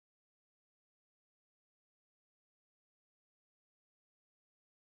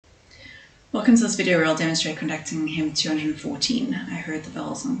Welcome to this video where I'll demonstrate conducting hymn 214, I Heard the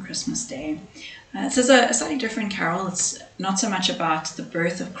Bells on Christmas Day. This is a slightly different carol. It's not so much about the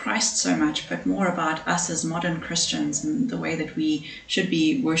birth of Christ so much, but more about us as modern Christians and the way that we should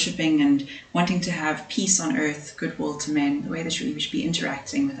be worshipping and wanting to have peace on earth, goodwill to men, the way that we should be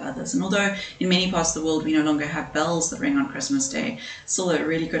interacting with others. And although in many parts of the world we no longer have bells that ring on Christmas Day, it's still a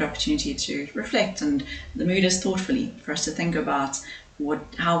really good opportunity to reflect, and the mood is thoughtfully for us to think about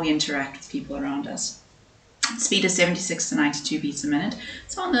how we interact with people around us. Speed is 76 to 92 beats a minute.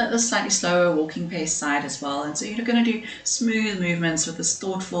 It's on the slightly slower walking pace side as well, and so you're going to do smooth movements with this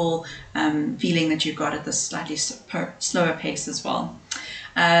thoughtful feeling that you've got at this slightly slower pace as well.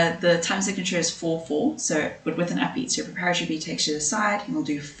 The time signature is 4/4, so but with an upbeat. So your preparatory beat takes you to the side, and we'll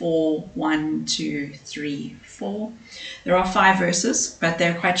do 4, 1, 2, 3, 4. There are 5 verses, but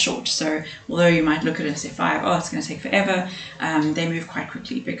they're quite short. So although you might look at it and say 5, oh, it's going to take forever, they move quite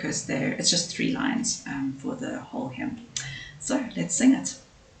quickly because it's just 3 lines for the whole hymn. So let's sing it.